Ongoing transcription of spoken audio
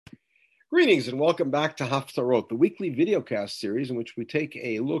Greetings and welcome back to Haftarot, the weekly videocast series in which we take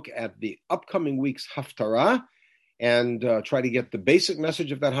a look at the upcoming week's Haftarah and try to get the basic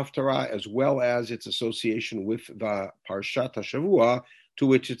message of that Haftarah as well as its association with the Parshat HaShavua to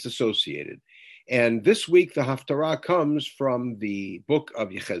which it's associated. And this week the Haftarah comes from the book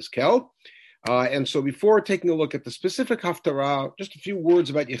of Yechezkel. And so before taking a look at the specific Haftarah, just a few words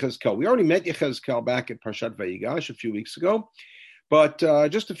about Yechezkel. We already met Yechezkel back at Parshat Vayigash a few weeks ago. But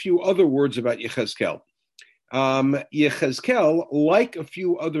just a few other words about Yechezkel. Yechezkel, like a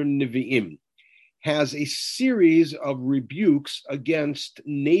few other Nevi'im, has a series of rebukes against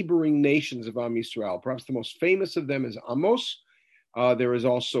neighboring nations of Am Yisrael. Perhaps the most famous of them is Amos. There is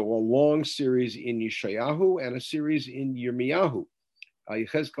also a long series in Yeshayahu and a series in Yirmiyahu.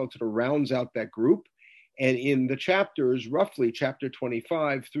 Yechezkel sort of rounds out that group. And in the chapters, roughly chapter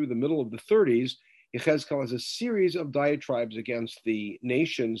 25 through the middle of the 30s, Yechezkel has a series of diatribes against the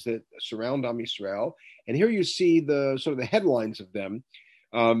nations that surround Am Yisrael. And here you see the sort of the headlines of them.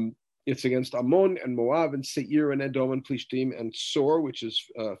 It's against Ammon and Moab and Seir and Edom and Plishtim and Sor, which is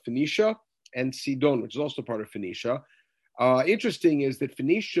Phoenicia, and Sidon, which is also part of Phoenicia. Interesting is that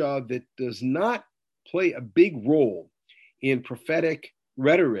Phoenicia, that does not play a big role in prophetic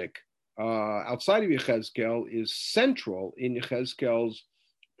rhetoric outside of Yechezkel, is central in Yechezkel's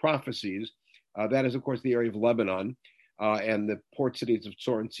prophecies. That is, of course, the area of Lebanon and the port cities of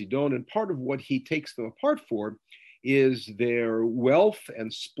Tzor and Sidon. And part of what he takes them apart for is their wealth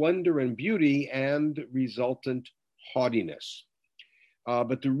and splendor and beauty and resultant haughtiness.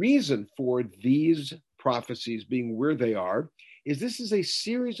 But the reason for these prophecies being where they are is this is a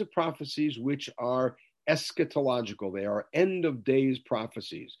series of prophecies which are eschatological. They are end of days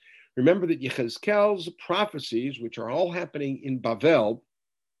prophecies. Remember that Yechezkel's prophecies, which are all happening in Bavel,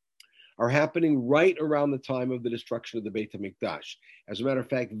 are happening right around the time of the destruction of the Beit HaMikdash. As a matter of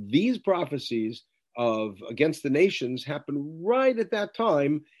fact, these prophecies of against the nations happen right at that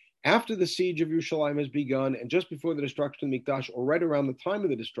time, after the siege of Yerushalayim has begun, and just before the destruction of the Mikdash, or right around the time of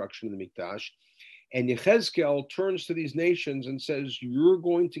the destruction of the Mikdash. And Yechezkel turns to these nations and says, you're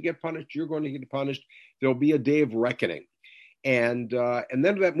going to get punished, you're going to get punished, there'll be a day of reckoning. And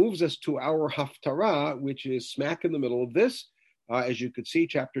then that moves us to our Haftarah, which is smack in the middle of this. As you could see,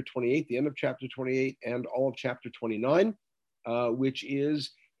 chapter 28, the end of chapter 28, and all of chapter 29, which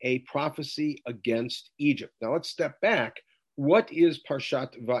is a prophecy against Egypt. Now let's step back. What is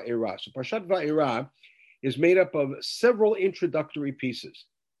Parshat Va'era? So Parshat Va'era is made up of several introductory pieces.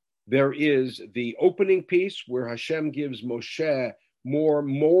 There is the opening piece where Hashem gives Moshe more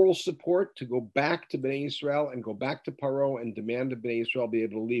moral support to go back to Bnei Yisrael and go back to Paro and demand that Bnei Yisrael be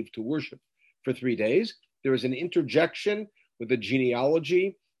able to leave to worship for 3 days. There is an interjection with the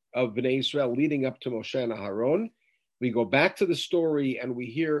genealogy of Bnei Yisrael leading up to Moshe and Aharon. We go back to the story and we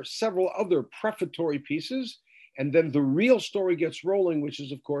hear several other prefatory pieces, and then the real story gets rolling, which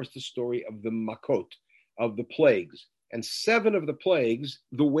is, of course, the story of the Makot, of the plagues. And 7 of the plagues,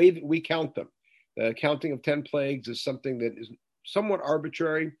 the way that we count them, the counting of 10 plagues is something that is somewhat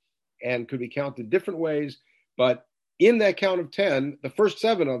arbitrary and could be counted different ways, but in that count of 10, the first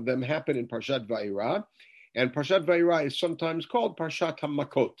 7 of them happen in Parshat Va'era. And Parshat Va'era is sometimes called Parshat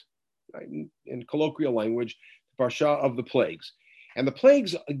HaMakot, right? In colloquial language, the Parsha of the plagues. And the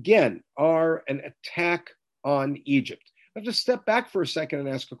plagues, again, are an attack on Egypt. I have to step back for a second and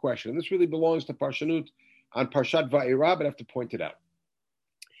ask a question. And this really belongs to Parshanut on Parshat Va'era, but I have to point it out.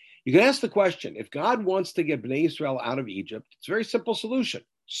 You can ask the question, if God wants to get Bnei Yisrael out of Egypt, it's a very simple solution.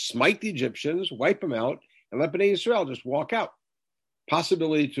 Smite the Egyptians, wipe them out, and let Bnei Yisrael just walk out.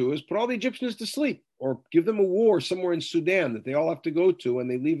 Possibility two is put all the Egyptians to sleep, or give them a war somewhere in Sudan that they all have to go to, and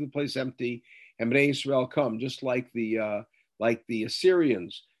they leave the place empty, and Bnei Israel come, just like the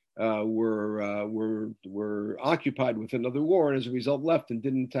Assyrians were occupied with another war, and as a result left and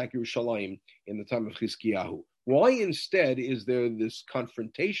didn't attack Yerushalayim in the time of Chizkiyahu. Why instead is there this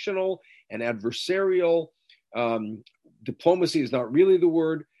confrontational and adversarial diplomacy is not really the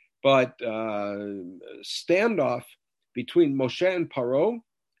word, but standoff between Moshe and Paro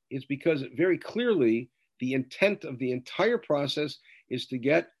is because very clearly the intent of the entire process is to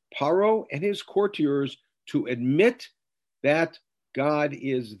get Paro and his courtiers to admit that God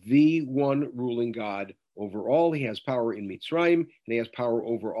is the one ruling God over all. He has power in Mitzrayim, and he has power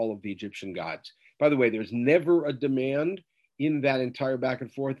over all of the Egyptian gods. By the way, there's never a demand in that entire back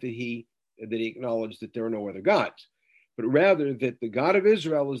and forth that he acknowledged that there are no other gods, but rather that the God of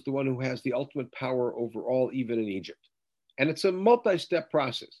Israel is the one who has the ultimate power over all, even in Egypt. And it's a multi-step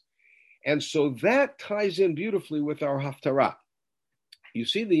process. And so that ties in beautifully with our Haftarah. You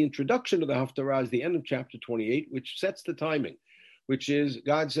see the introduction to the Haftarah is the end of chapter 28, which sets the timing. which is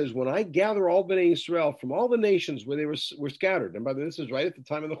God says, when I gather all Bnei Israel from all the nations where they were scattered, and by the way, this is right at the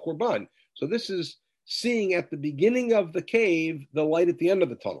time of the Churban. So this is seeing at the beginning of the cave the light at the end of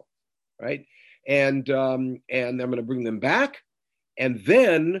the tunnel, right? And I'm going to bring them back, and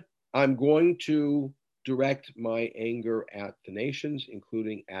then I'm going to direct my anger at the nations,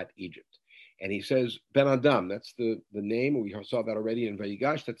 including at Egypt. And he says, Ben Adam, that's the name, we saw that already in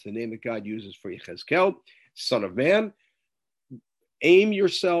Vayigash, that's the name that God uses for Yechezkel, son of man. Aim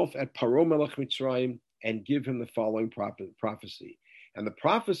yourself at Paro Melech Mitzrayim and give him the following prophecy. And the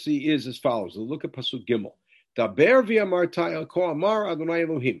prophecy is as follows. Look at Pasuk Gimel. Daber v'amartai el ko amar Adonai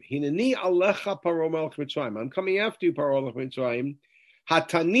Elohim. Hineni alecha Paro Melech Mitzrayim. I'm coming after you, Paro Melech Mitzrayim.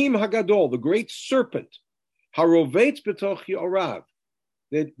 Hatanim Hagadol, the great serpent. Harovetz betoch yorav.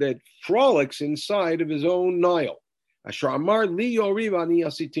 That frolics inside of his own Nile. Asher amar li yoriv ani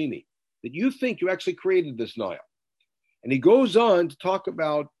asitini. That you think you actually created this Nile. And he goes on to talk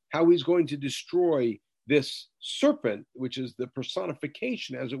about how he's going to destroy this serpent, which is the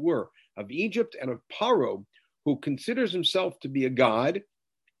personification, as it were, of Egypt and of Paro, who considers himself to be a god.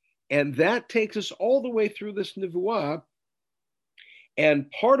 And that takes us all the way through this Nevuah. And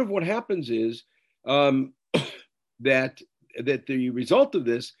part of what happens is that the result of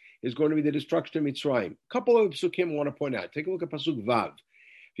this is going to be the destruction of Mitzrayim. A couple of psukim I want to point out. Take a look at Pasuk Vav.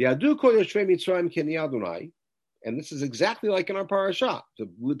 V'yadu kol yoshvei Mitzrayim k'ani Adonai. And this is exactly like in our parasha.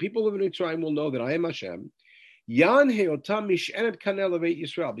 The people of Mitzrayim will know that I am Hashem. Yan heotam mishenet kaneh levet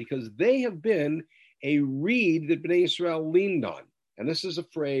Yisrael, because they have been a reed that Bnei Yisrael leaned on. And this is a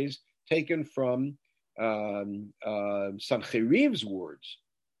phrase taken from Sancheriv's words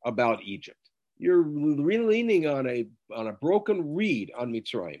about Egypt. You're leaning on a broken reed on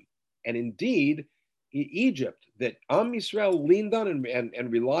Mitzrayim. And indeed, Egypt, that Am Yisrael leaned on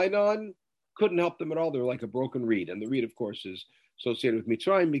and relied on, couldn't help them at all. They're like a broken reed. And the reed, of course, is associated with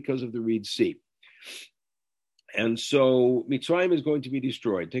Mitzrayim because of the reed sea. And so Mitzrayim is going to be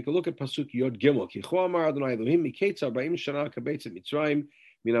destroyed. Take a look at Pasuk Yod Gimel. Kicho amar Adonai Elohim miketz 40 shana kabetz Mitzrayim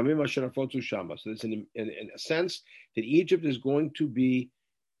minamim asher nafotu shama. So there's in a sense that Egypt is going to be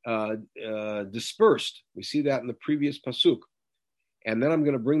dispersed. We see that in the previous Pasuk. And then I'm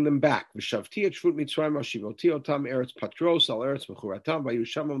going to bring them back.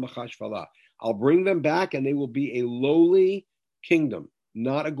 I'll bring them back, and they will be a lowly kingdom,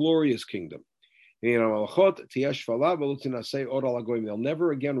 not a glorious kingdom. They'll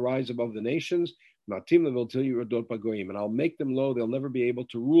never again rise above the nations. And I'll make them low. They'll never be able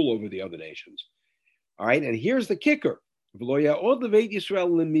to rule over the other nations. All right, and here's the kicker. They will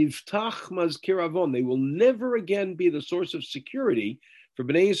never again be the source of security for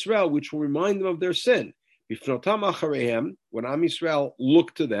Bnei Yisrael, which will remind them of their sin. When Am Yisrael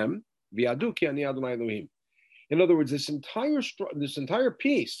look to them, in other words, this entire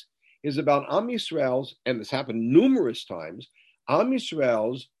piece is about Am Yisrael's, and this happened numerous times, Am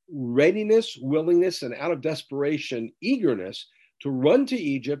Yisrael's readiness, willingness, and out of desperation, eagerness to run to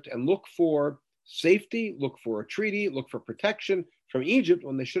Egypt and look for safety, look for a treaty, look for protection from Egypt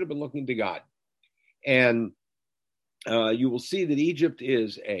when they should have been looking to God. And you will see that Egypt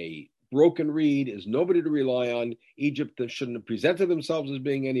is a broken reed, is nobody to rely on. Egypt shouldn't have presented themselves as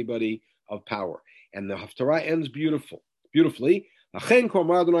being anybody of power. And the Haftarah ends beautifully.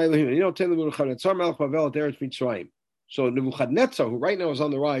 So Nebuchadnezzar, who right now is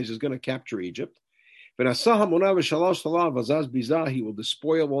on the rise, is going to capture Egypt. He will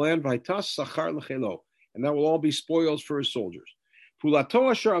despoil the land, and that will all be spoils for his soldiers. So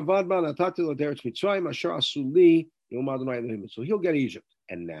he'll get Egypt.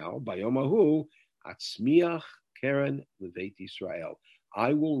 And now, Bayomahu, Atzmiach Keren Levet Israel.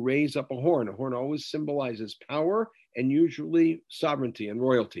 I will raise up a horn. A horn always symbolizes power and usually sovereignty and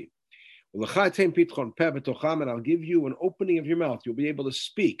royalty. And I'll give you an opening of your mouth. You'll be able to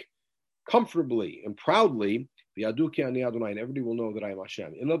speak comfortably and proudly. And everybody will know that I am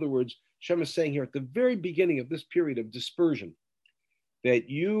Hashem. In other words, Hashem is saying here at the very beginning of this period of dispersion that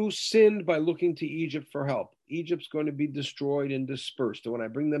you sinned by looking to Egypt for help. Egypt's going to be destroyed and dispersed. And when I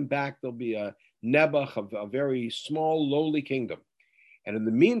bring them back, there'll be a Nebuch, a very small, lowly kingdom. And in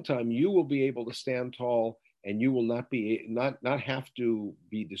the meantime, you will be able to stand tall, and you will not have to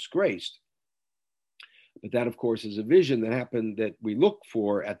be disgraced. But that, of course, is a vision that happened that we look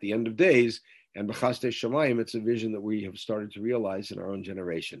for at the end of days. And B'chastei Shamayim, it's a vision that we have started to realize in our own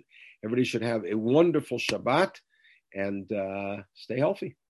generation. Everybody should have a wonderful Shabbat and stay healthy.